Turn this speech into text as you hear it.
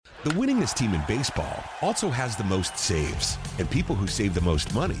The winningest team in baseball also has the most saves, and people who save the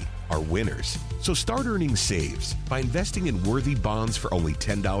most money are winners. So start earning saves by investing in worthy bonds for only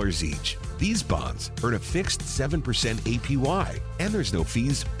 $10 each. These bonds earn a fixed 7% APY, and there's no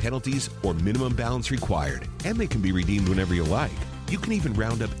fees, penalties, or minimum balance required, and they can be redeemed whenever you like. You can even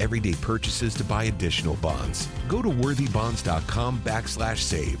round up everyday purchases to buy additional bonds. Go to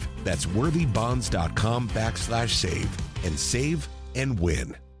worthybonds.com/save. That's worthybonds.com/save and save and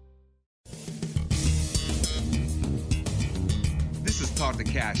win. This is Talk to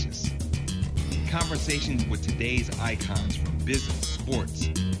Cassius. Conversations with today's icons from business, sports,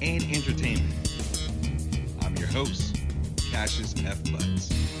 and entertainment. I'm your host, Cassius F.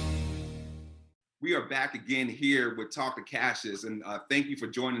 Butts. We are back again here with Talk to Cassius, and thank you for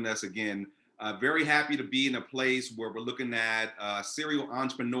joining us again. Very happy to be in a place where we're looking at serial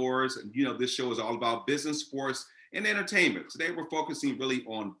entrepreneurs. And, you know, this show is all about business, sports, and entertainment. Today, we're focusing really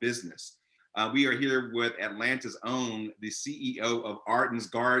on business. We are here with Atlanta's own, the CEO of Arden's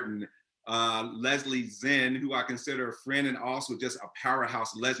Garden, Leslie Zinn, who I consider a friend and also just a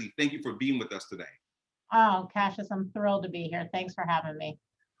powerhouse. Leslie, thank you for being with us today. Oh, Cassius, I'm thrilled to be here. Thanks for having me.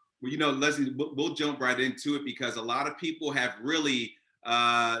 Well, you know, Leslie, we'll jump right into it because a lot of people have really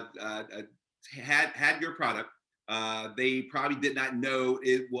had your product. They probably did not know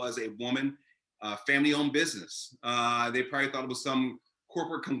it was a woman, family-owned business. They probably thought it was some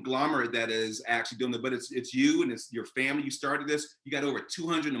corporate conglomerate that is actually doing it, but it's you and it's your family. You started this. You got over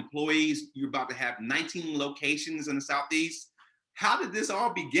 200 employees. You're about to have 19 locations in the Southeast. How did this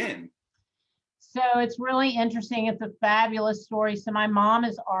all begin? So it's really interesting. It's a fabulous story. So my mom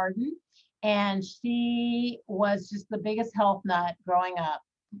is Arden, and she was just the biggest health nut growing up.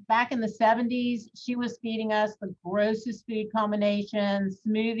 Back in the 70s, she was feeding us the grossest food combinations,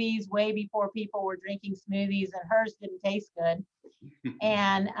 smoothies, way before people were drinking smoothies, and hers didn't taste good.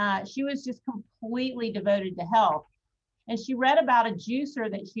 And she was just completely devoted to health. And she read about a juicer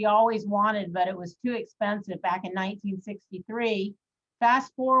that she always wanted, but it was too expensive back in 1963.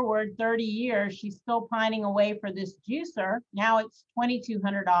 Fast forward 30 years, she's still pining away for this juicer. Now it's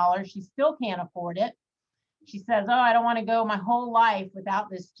 $2,200. She still can't afford it. She says, oh, I don't want to go my whole life without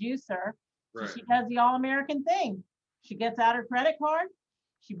this juicer. Right. So she does the all-American thing. She gets out her credit card,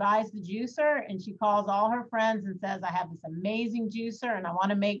 she buys the juicer, and she calls all her friends and says, I have this amazing juicer and I want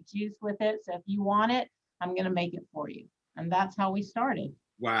to make juice with it. So if you want it, I'm going to make it for you. And that's how we started.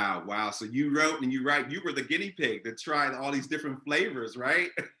 Wow. So you wrote and you write, you were the guinea pig that tried all these different flavors, right?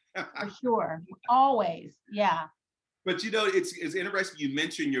 For sure. Always. Yeah. But, you know, it's interesting you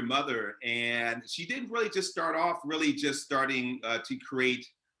mentioned your mother, and she didn't really just start off really just starting to create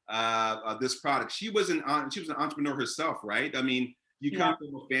this product. She was an entrepreneur herself, right? I mean, you come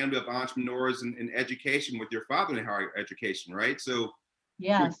from a family of entrepreneurs in education with your father in higher education, right? So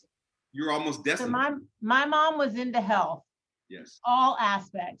yes, you're almost destined. So my mom was into health. Yes. All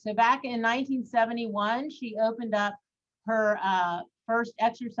aspects. So back in 1971, she opened up her first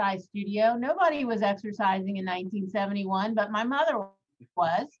exercise studio. Nobody was exercising in 1971, but my mother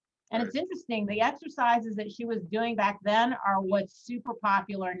was. And It's interesting, the exercises that she was doing back then are what's super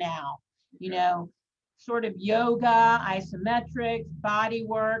popular now. Okay. You know, sort of yoga, isometrics, body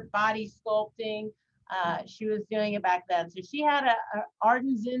work, body sculpting. She was doing it back then. So she had a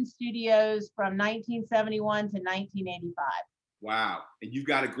Arden Zinn Studios from 1971 to 1985. Wow. And you've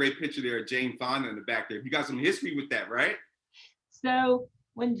got a great picture there of Jane Fonda in the back there. You got some history with that, right? So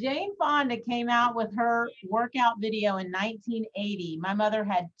when Jane Fonda came out with her workout video in 1980, my mother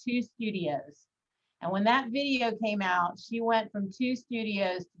had 2 studios. And when that video came out, she went from 2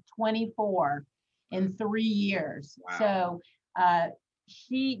 studios to 24 in 3 years. Wow. So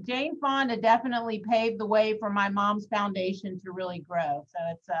Jane Fonda definitely paved the way for my mom's foundation to really grow. So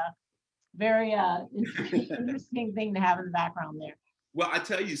it's a very interesting thing to have in the background there. Well, I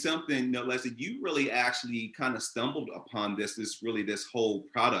tell you something, you know, Leslie, you really actually kind of stumbled upon this whole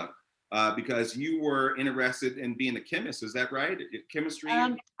product because you were interested in being a chemist. Is that right? Chemistry?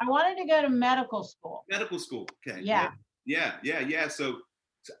 I wanted to go to medical school. Medical school. Okay. Yeah. So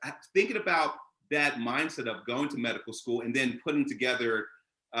thinking about that mindset of going to medical school and then putting together,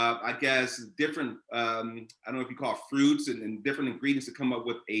 I guess, different, I don't know if you call it fruits and different ingredients to come up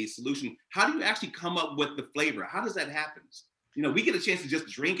with a solution. How do you actually come up with the flavor? How does that happen? You know, we get a chance to just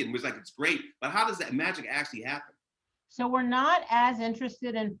drink it and it's like, it's great, but how does that magic actually happen? So we're not as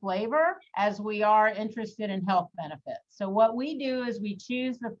interested in flavor as we are interested in health benefits. So what we do is we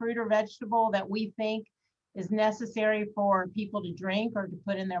choose the fruit or vegetable that we think is necessary for people to drink or to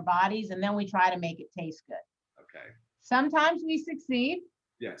put in their bodies, and then we try to make it taste good. Okay. Sometimes we succeed.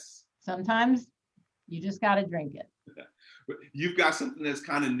 Yes. Sometimes you just got to drink it. You've got something that's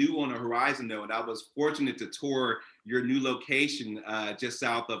kind of new on the horizon, though, and I was fortunate to tour your new location just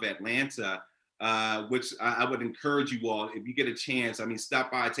south of Atlanta, which I would encourage you all, if you get a chance, I mean,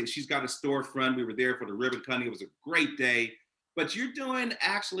 stop by. She's got a storefront. We were there for the ribbon cutting. It was a great day. But you're doing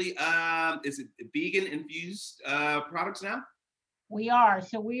actually, is it vegan infused products now? We are.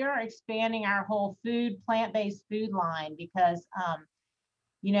 So we are expanding our whole plant-based food line because, I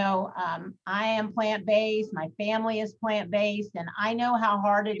am plant-based, my family is plant-based, and I know how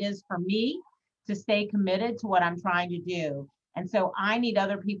hard it is for me to stay committed to what I'm trying to do. And so I need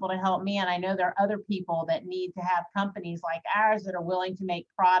other people to help me. And I know there are other people that need to have companies like ours that are willing to make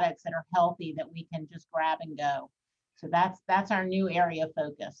products that are healthy that we can just grab and go. So that's our new area of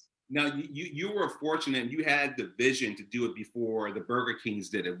focus. Now, you were fortunate. You had the vision to do it before the Burger Kings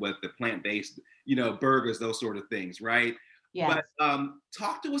did it with the plant-based, burgers, those sort of things, right? Yes. But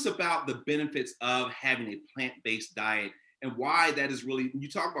talk to us about the benefits of having a plant-based diet and why that is really, you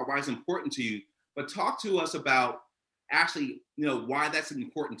talk about why it's important to you, but talk to us about actually, why that's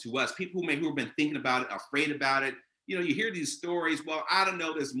important to us. People who have been thinking about it, afraid about it. You hear these stories, well, I don't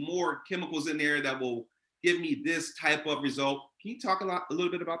know, there's more chemicals in there that will give me this type of result. Can you talk a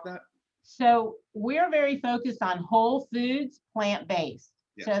little bit about that? So we're very focused on whole foods, plant-based.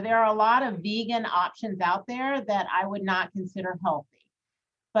 Yes. So there are a lot of vegan options out there that I would not consider healthy.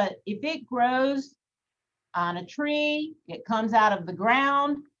 But if it grows on a tree, it comes out of the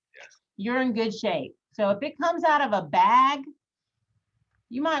ground, yes, you're in good shape. So if it comes out of a bag,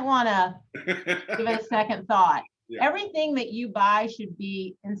 you might want to give it a second thought. Yeah. Everything that you buy should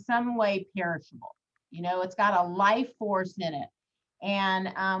be in some way perishable. It's got a life force in it. And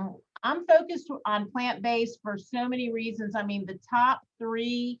I'm focused on plant-based for so many reasons. I mean, the top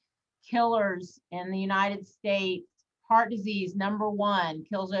 3 killers in the United States, heart disease, #1,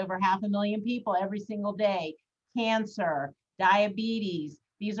 kills over 500,000 people every single day. Cancer, diabetes,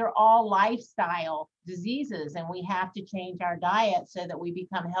 these are all lifestyle diseases, and we have to change our diet so that we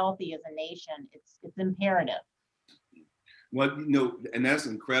become healthy as a nation. It's imperative. Well, and that's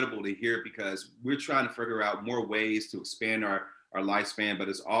incredible to hear because we're trying to figure out more ways to expand our lifespan, but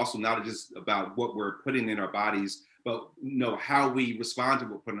it's also not just about what we're putting in our bodies, but how we respond to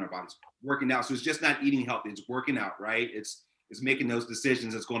what we're putting in our bodies. Working out. So it's just not eating healthy, it's working out, right? It's making those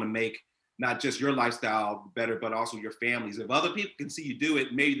decisions that's going to make not just your lifestyle better, but also your families. If other people can see you do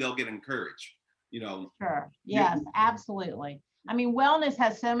it, maybe they'll get encouraged, Sure. Yes, absolutely. I mean, wellness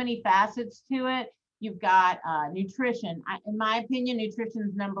has so many facets to it. You've got nutrition. In my opinion, nutrition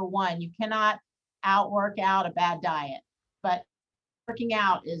is #1. You cannot outwork out a bad diet, but working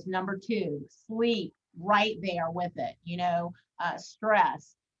out is #2. Sleep, right there with it.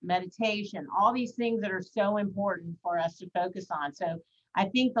 Stress, meditation, all these things that are so important for us to focus on. So I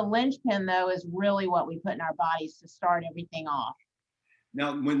think the linchpin, though, is really what we put in our bodies to start everything off.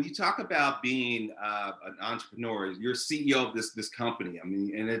 Now, when you talk about being an entrepreneur, you're CEO of this company. I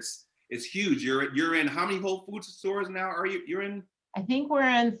mean, and it's huge. You're in how many Whole Foods stores now? You're in? I think we're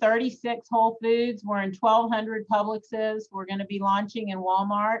in 36 Whole Foods. We're in 1,200 Publixes. We're going to be launching in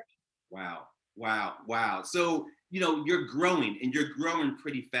Walmart. Wow. So, you're growing and you're growing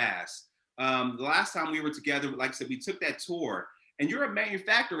pretty fast. The last time we were together, like I said, we took that tour and you're a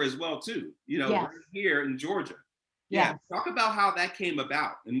manufacturer as well, too, yes, right here in Georgia. Yes. Yeah. Talk about how that came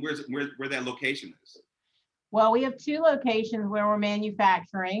about and where that location is. Well, we have 2 locations where we're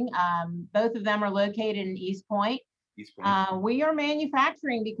manufacturing. Both of them are located in East Point. We are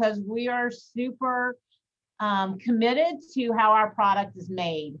manufacturing because we are super committed to how our product is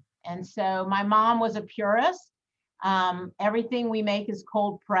made. And so my mom was a purist. Everything we make is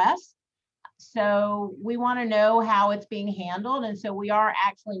cold pressed. So we want to know how it's being handled. And so we are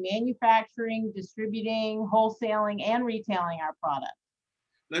actually manufacturing, distributing, wholesaling, and retailing our product.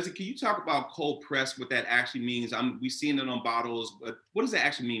 Leslie, can you talk about cold press, what that actually means? We've seen it on bottles, but what does that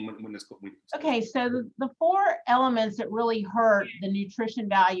actually mean when it's cold? Okay, so the 4 elements that really hurt the nutrition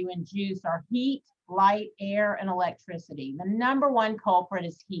value in juice are heat, light, air, and electricity. The #1 culprit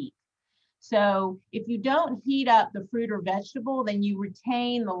is heat. So if you don't heat up the fruit or vegetable, then you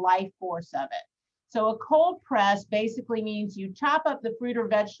retain the life force of it. So a cold press basically means you chop up the fruit or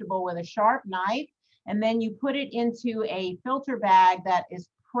vegetable with a sharp knife, and then you put it into a filter bag that is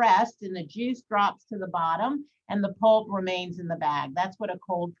pressed and the juice drops to the bottom and the pulp remains in the bag. That's what a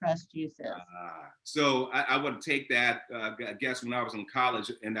cold pressed juice is. So I would take that, I guess when I was in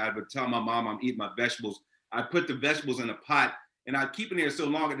college, and I would tell my mom I'm eating my vegetables. I put the vegetables in a pot and I'd keep it there so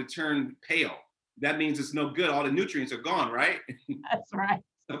long it turned pale. That means it's no good. All the nutrients are gone, right? That's right.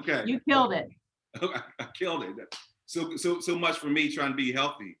 Okay. You killed it. I killed it. So much for me trying to be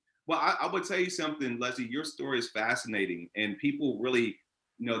healthy. Well, I would tell you something, Leslie. Your story is fascinating, and people really,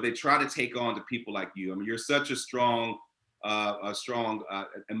 they try to take on to people like you. I mean, you're such in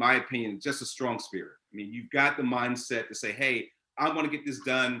my opinion, just a strong spirit. I mean, you've got the mindset to say, "Hey, I want to get this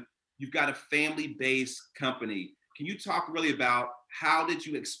done." You've got a family-based company. Can you talk really about how did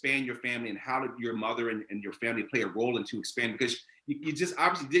you expand your family, and how did your mother and your family play a role into expanding? Because you just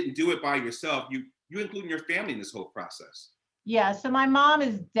obviously didn't do it by yourself. You including your family in this whole process. Yeah, so my mom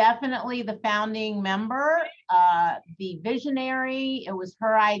is definitely the founding member, the visionary. It was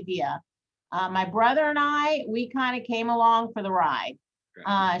her idea. My brother and I, we kind of came along for the ride.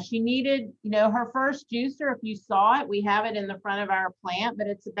 She needed, her first juicer. If you saw it, we have it in the front of our plant, but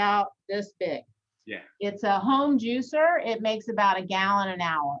it's about this big. Yeah. It's a home juicer. It makes about a gallon an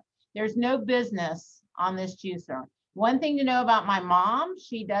hour. There's no business on this juicer. One thing to know about my mom,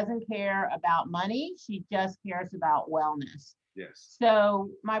 she doesn't care about money. She just cares about wellness. Yes.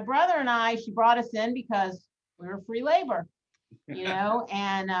 So my brother and I, she brought us in because we were free labor,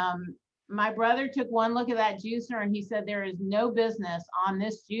 and my brother took one look at that juicer and he said, there is no business on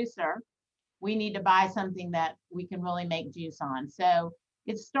this juicer. We need to buy something that we can really make juice on. So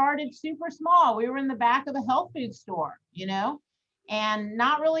it started super small. We were in the back of a health food store, and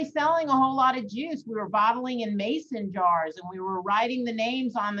not really selling a whole lot of juice. We were bottling in mason jars, and we were writing the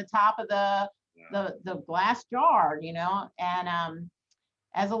names on the top of the glass jar, and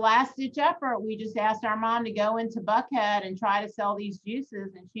as a last ditch effort, we just asked our mom to go into Buckhead and try to sell these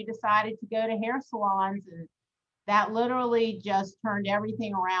juices. And she decided to go to hair salons, and that literally just turned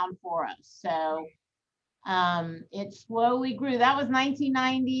everything around for us. So it slowly grew. That was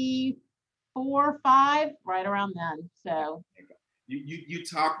 1994, 5, right around then. So you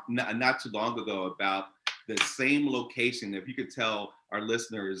talked not too long ago about the same location. If you could tell our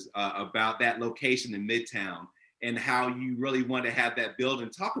listeners about that location in Midtown and how you really want to have that building.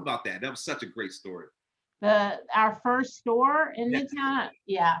 Talk about that. That was such a great story. Our first store in Midtown.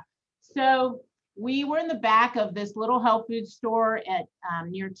 Yeah. So we were in the back of this little health food store at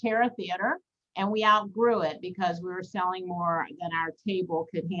near Terra Theater, and we outgrew it because we were selling more than our table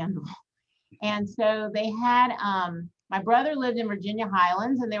could handle. And so they had, my brother lived in Virginia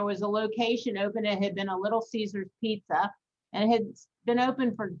Highlands, and there was a location open. It had been a Little Caesars Pizza, and it had been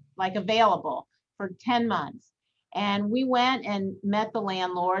open for available for 10 months. And we went and met the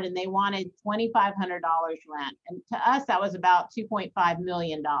landlord, and they wanted $2,500 rent. And to us, that was about $2.5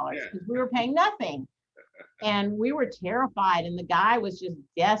 million because we were paying nothing. And we were terrified. And the guy was just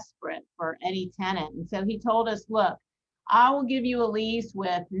desperate for any tenant. And so he told us, look, I will give you a lease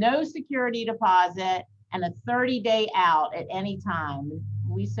with no security deposit and a 30-day out at any time. And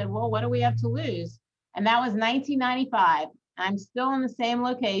we said, well, what do we have to lose? And that was 1995. I'm still in the same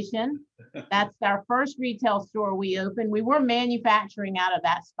location. That's our first retail store we opened. We were manufacturing out of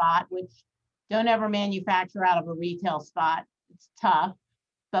that spot, which don't ever manufacture out of a retail spot. It's tough,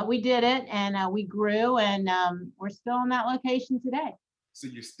 but we did it, and we grew, and we're still in that location today. So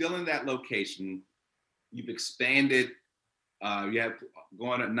you're still in that location. You've expanded. You have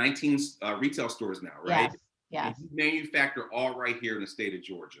going on 19 retail stores now, right? Yes. And you manufacture all right here in the state of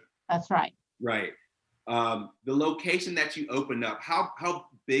Georgia. That's right. Right. The location that you opened up, how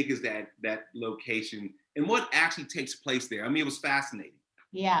big is that location, and what actually takes place there? I mean, it was fascinating.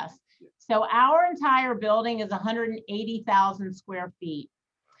 Yes. So our entire building is 180,000 square feet.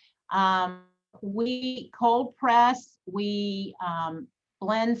 We cold press, we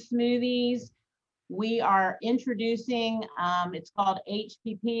blend smoothies. We are introducing, it's called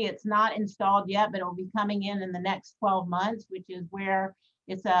HPP. It's not installed yet, but it will be coming in the next 12 months, which is where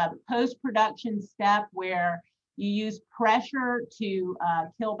it's a post-production step where you use pressure to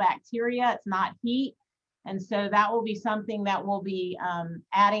kill bacteria. It's not heat. And so that will be something that we'll be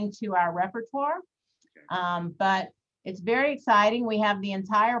adding to our repertoire. But it's very exciting. We have the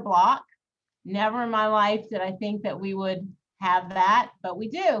entire block. Never in my life did I think that we would have that, but we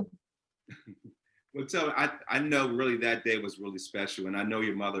do. Well, tell me, I know really that day was really special, and I know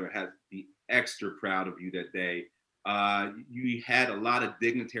your mother had to be extra proud of you that day. You had a lot of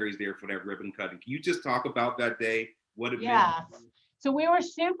dignitaries there for that ribbon cutting. Can you just talk about that day? What it meant? So we were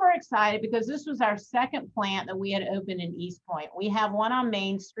super excited because this was our second plant that we had opened in East Point. We have one on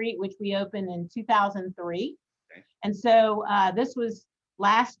Main Street, which we opened in 2003. Okay. And so this was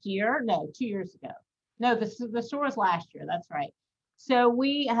 2 years ago. No, the store was last year. That's right. So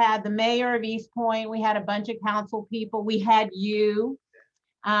we had the mayor of East Point. We had a bunch of council people. We had you.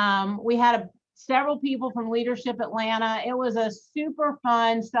 We had several people from Leadership Atlanta. It was a super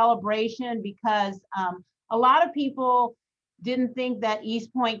fun celebration because a lot of people didn't think that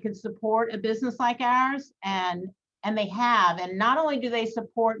East Point could support a business like ours. And And they have. And not only do they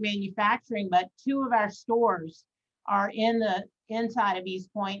support manufacturing, but 2 of our stores are in the inside of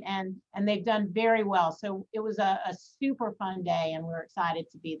East Point, and they've done very well. So it was a super fun day, and we're excited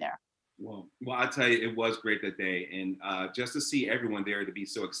to be there. Well, I tell you, it was great that day. And just to see everyone there to be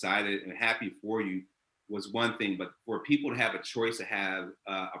so excited and happy for you was one thing. But for people to have a choice to have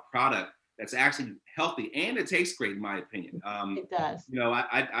a product that's actually healthy and it tastes great, in my opinion. It does. You know,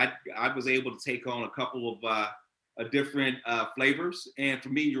 I was able to take on a couple of different flavors. And for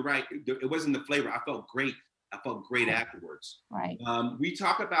me, you're right. It wasn't the flavor. I felt great. I felt great afterwards. Right. We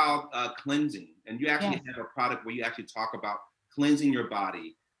talk about cleansing, and you actually Yes. have a product where you actually talk about cleansing your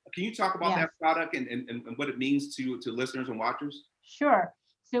body. Can you talk about Yes. that product and what it means to listeners and watchers? Sure.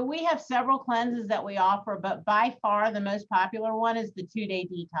 So we have several cleanses that we offer, but by far the most popular one is the 2-day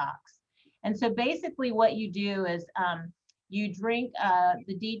detox. And so basically what you do is you drink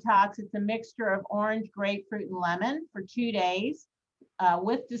the detox. It's a mixture of orange, grapefruit, and lemon for 2 days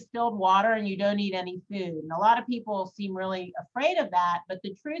with distilled water, and you don't eat any food. And a lot of people seem really afraid of that, but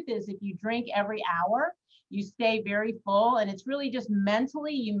the truth is if you drink every hour, you stay very full, and it's really just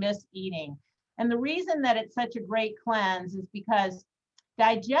mentally you miss eating. And the reason that it's such a great cleanse is because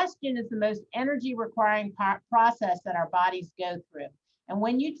digestion is the most energy requiring process that our bodies go through. And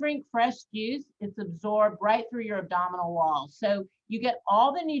when you drink fresh juice, it's absorbed right through your abdominal wall. So you get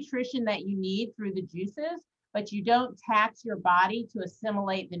all the nutrition that you need through the juices, but you don't tax your body to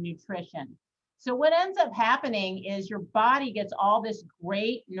assimilate the nutrition. So what ends up happening is your body gets all this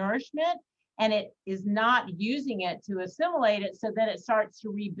great nourishment and it is not using it to assimilate it, so that it starts to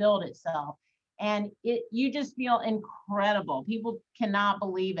rebuild itself. And you just feel incredible. People cannot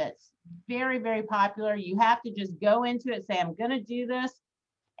believe it. It's very, very popular. You have to just go into it, say, I'm going to do this,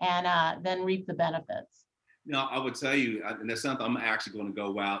 and then reap the benefits. No, I would tell you, and that's something I'm actually going to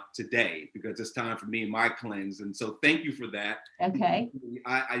go out today because it's time for me and my cleanse. And so thank you for that. Okay.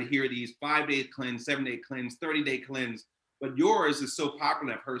 I hear these 5-day cleanse, 7-day cleanse, 30-day cleanse, but yours is so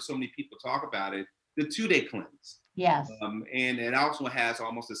popular. I've heard so many people talk about it, the 2-day cleanse. Yes. And it also has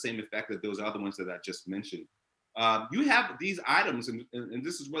almost the same effect as those other ones that I just mentioned. You have these items, and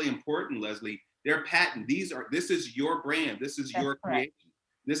this is really important, Leslie. They're patent. This is your brand. This is your creation.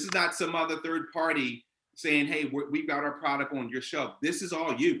 This is not some other third party saying, hey, we've got our product on your shelf. This is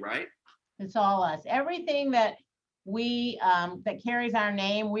all you, right? It's all us. Everything that we that carries our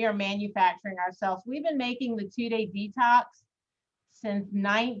name, we are manufacturing ourselves. We've been making the 2-day detox since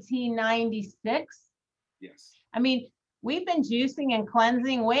 1996. Yes. I mean, we've been juicing and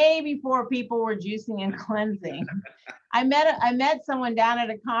cleansing way before people were juicing and cleansing. I met someone down at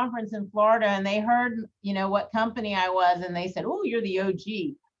a conference in Florida, and they heard, what company I was, and they said, "Oh, you're the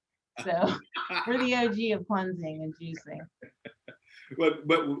OG." So we're the OG of cleansing and juicing. But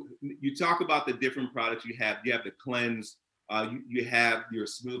you talk about the different products you have. You have the cleanse. You have your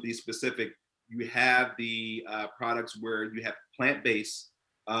smoothie specific. You have the products where you have plant-based.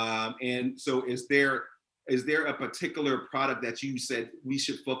 And so is there a particular product that you said we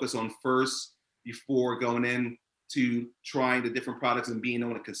should focus on first before going in to trying the different products and being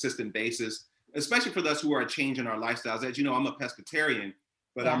on a consistent basis, especially for us who are changing our lifestyles? As you know, I'm a pescatarian,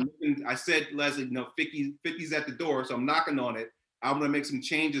 but Yeah. I said, Leslie, 50's at the door, so I'm knocking on it. I'm going to make some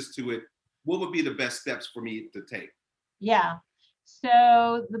changes to it. What would be the best steps for me to take? Yeah.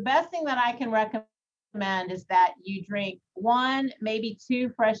 So the best thing that I can recommend is that you drink 1, maybe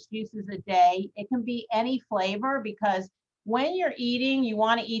 2 fresh juices a day. It can be any flavor, because when you're eating, you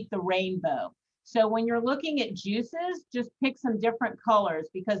want to eat the rainbow. So when you're looking at juices, just pick some different colors,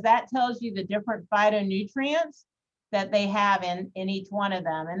 because that tells you the different phytonutrients that they have in each one of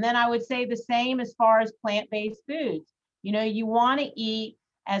them. And then I would say the same as far as plant-based foods. You want to eat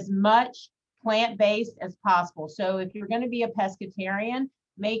as much plant-based as possible. So if you're going to be a pescatarian,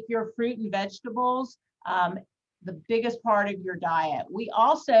 make your fruit and vegetables the biggest part of your diet. We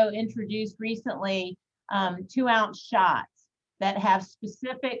also introduced recently 2-ounce shots that have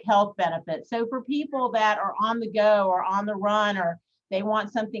specific health benefits. So for people that are on the go or on the run, or they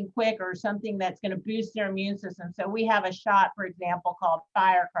want something quick or something that's going to boost their immune system. So we have a shot, for example, called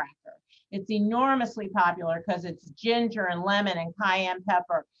Firecracker. It's enormously popular because it's ginger and lemon and cayenne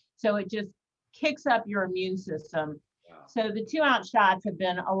pepper. So it just kicks up your immune system. Wow. So the 2-ounce shots have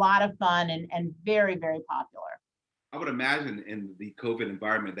been a lot of fun and very, very popular. I would imagine in the COVID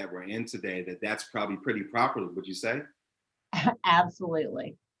environment that we're in today, that's probably pretty popular, would you say?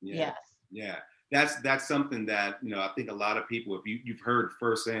 Absolutely. Yeah. Yes. Yeah. That's something that, I think a lot of people, if you've heard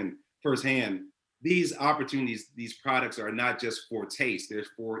firsthand, these opportunities, these products are not just for taste, they're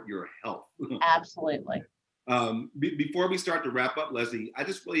for your health. Absolutely. Before we start to wrap up, Leslie, I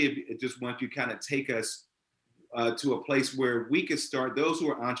just want you to kind of take us to a place where we could start, those who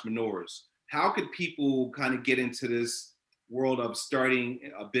are entrepreneurs, how could people kind of get into this world of starting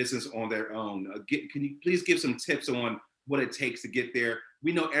a business on their own? Can you please give some tips on what it takes to get there?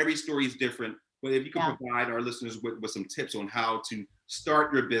 We know every story is different, but if you can provide our listeners with some tips on how to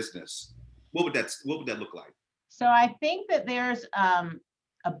start your business, what would that look like? So I think that there's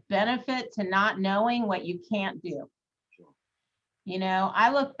a benefit to not knowing what you can't do. Sure. You know,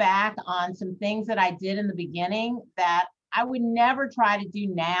 I look back on some things that I did in the beginning that I would never try to do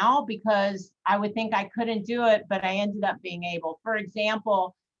now because I would think I couldn't do it, but I ended up being able. For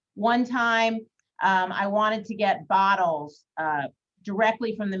example, one time I wanted to get bottles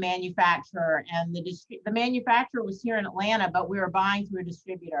directly from the manufacturer, and the manufacturer was here in Atlanta, but we were buying through a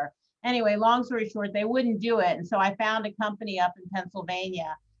distributor. Anyway, long story short, they wouldn't do it. And so I found a company up in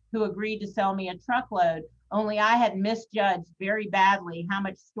Pennsylvania who agreed to sell me a truckload, only I had misjudged very badly how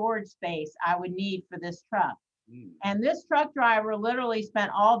much storage space I would need for this truck. And this truck driver literally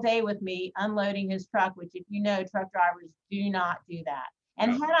spent all day with me unloading his truck, which, if you know, truck drivers do not do that.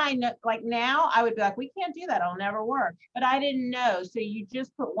 And had I know, like now, I would be like, we can't do that. It'll never work. But I didn't know. So you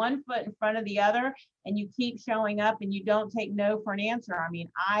just put one foot in front of the other and you keep showing up and you don't take no for an answer. I mean,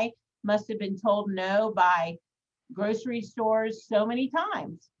 I must have been told no by grocery stores so many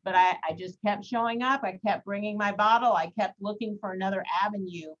times, but I just kept showing up. I kept bringing my bottle. I kept looking for another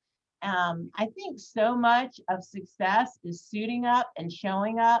avenue. I think so much of success is suiting up and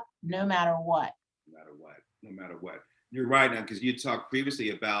showing up no matter what. No matter what. You're right, now, because you talked previously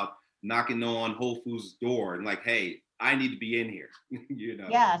about knocking on Whole Foods' door and like, hey, I need to be in here. You know.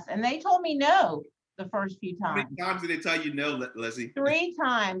 Yes, and they told me no the first few times. How many times did they tell you no, Leslie? 3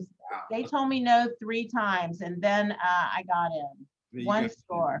 times. Wow. They told me no 3 times, and then I got in. One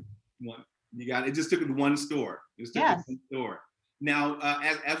store. You got it. It just took it one store. Yes. One store. Now,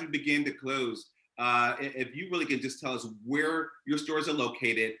 as we begin to close, if you really can just tell us where your stores are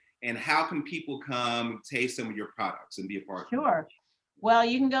located and how can people come taste some of your products and be a part of it? Sure. Well,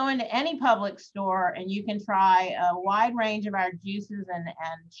 you can go into any Publix store and you can try a wide range of our juices and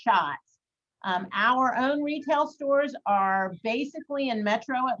shots. Our own retail stores are basically in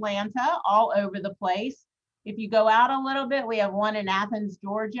Metro Atlanta, all over the place. If you go out a little bit, we have one in Athens,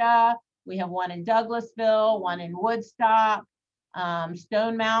 Georgia. We have one in Douglasville, one in Woodstock,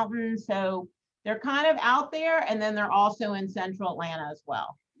 Stone Mountain. So they're kind of out there, and then they're also in Central Atlanta as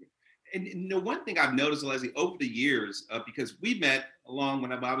well. And the one thing I've noticed, Leslie, over the years, because we met along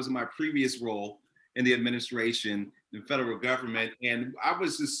when I was in my previous role in the administration, the federal government, and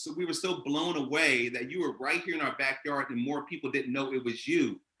we were so blown away that you were right here in our backyard and more people didn't know it was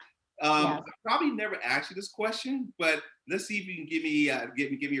you. Yes. I probably never asked you this question, but let's see if you can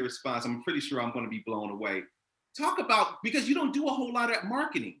give me a response. I'm pretty sure I'm going to be blown away. Talk about, because you don't do a whole lot of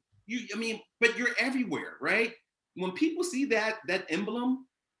marketing. But you're everywhere, right? When people see that emblem,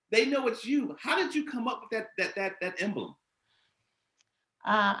 they know it's you. How did you come up with that emblem?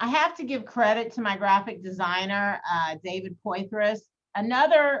 I have to give credit to my graphic designer, David Poitras.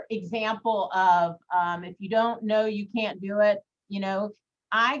 Another example of if you don't know, you can't do it. You know,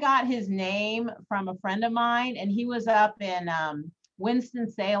 I got his name from a friend of mine, and he was up in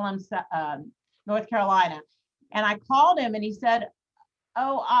Winston-Salem, North Carolina. And I called him and he said,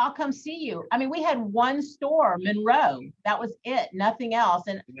 oh, I'll come see you. I mean, we had one store, Monroe. That was it, nothing else.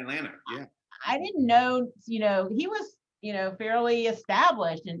 And in Atlanta, yeah. I didn't know, he was, fairly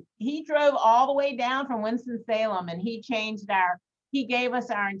established. And he drove all the way down from Winston-Salem and he gave us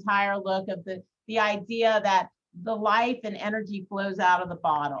our entire look of the idea that the life and energy flows out of the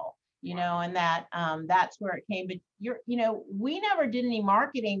bottle, and that that's where it came. But we never did any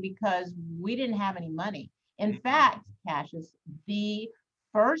marketing because we didn't have any money. In fact, Cassius, the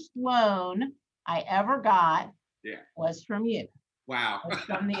first loan I ever got was from you. Wow. Was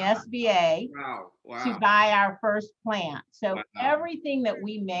from the SBA wow. to buy our first plant. So everything that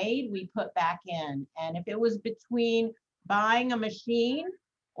we made, we put back in. And if it was between buying a machine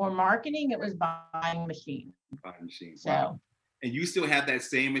or marketing, it was buying a machine. Buying a machine. So. Wow. And you still have that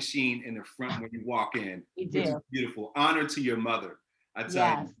same machine in the front when you walk in. We do. Which is beautiful. Honor to your mother. I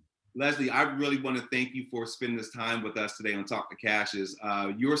tell you. Leslie, I really want to thank you for spending this time with us today on Talk to Cassius.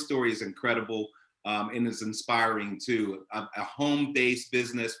 Your story is incredible and it's inspiring too. A home-based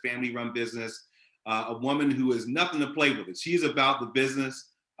business, family-run business, a woman who has nothing to play with it. She's about the business,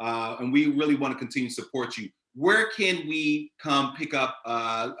 and we really want to continue to support you. Where can we come pick up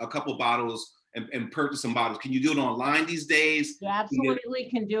a couple bottles and purchase some bottles? Can you do it online these days? You absolutely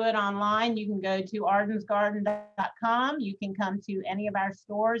can do it online. You can go to ardensgarden.com. You can come to any of our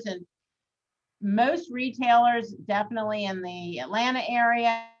stores, and most retailers definitely in the Atlanta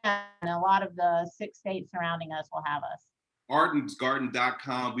area and a lot of the 6 states surrounding us will have us.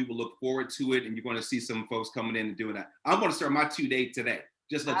 ardensgarden.com. We will look forward to it, and you're going to see some folks coming in and doing that. I'm going to start my 2-day today.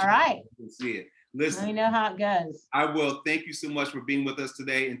 Just let All you right. see it. Listen, Let me know how it goes. I will. Thank you so much for being with us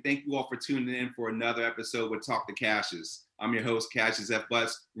today, and thank you all for tuning in for another episode with Talk to Cassius. I'm your host, Cassius F.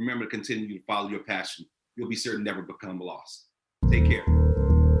 Butts. Remember to continue to follow your passion. You'll be certain never become lost. Take care.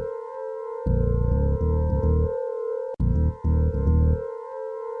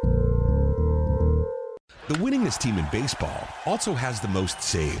 The winningest team in baseball also has the most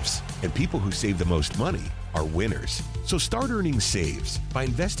saves, and people who save the most money are winners. So start earning saves by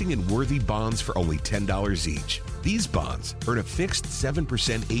investing in worthy bonds for only $10 each. These bonds earn a fixed 7%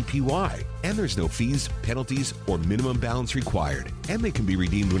 APY, and there's no fees, penalties, or minimum balance required, and they can be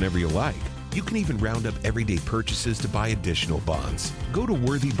redeemed whenever you like. You can even round up everyday purchases to buy additional bonds. Go to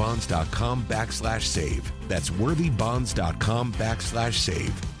worthybonds.com/save. That's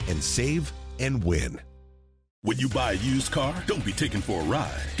worthybonds.com/save and save and win. When you buy a used car, don't be taken for a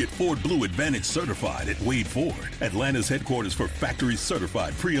ride. Get Ford Blue Advantage certified at Wade Ford, Atlanta's headquarters for factory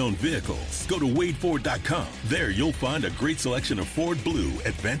certified pre-owned vehicles. Go to wadeford.com. There you'll find a great selection of Ford Blue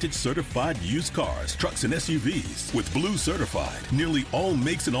Advantage certified used cars, trucks, and SUVs. With Blue certified, nearly all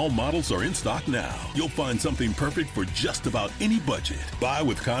makes and all models are in stock now. You'll find something perfect for just about any budget. Buy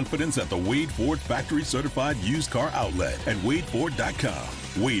with confidence at the Wade Ford factory certified used car outlet at wadeford.com.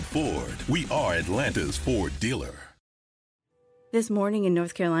 Wade Ford, we are Atlanta's Ford dealer. This morning in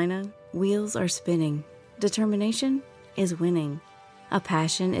North Carolina, wheels are spinning. Determination is winning. A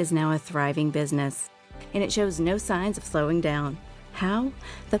passion is now a thriving business, and it shows no signs of slowing down. How?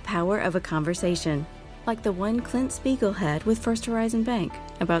 The power of a conversation, like the one Clint Spiegel had with First Horizon Bank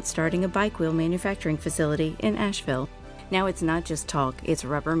about starting a bike wheel manufacturing facility in Asheville. Now it's not just talk, it's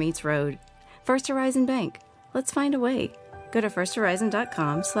rubber meets road. First Horizon Bank. Let's find a way. Go to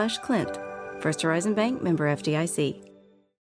firsthorizon.com/Clint. First Horizon Bank, member FDIC.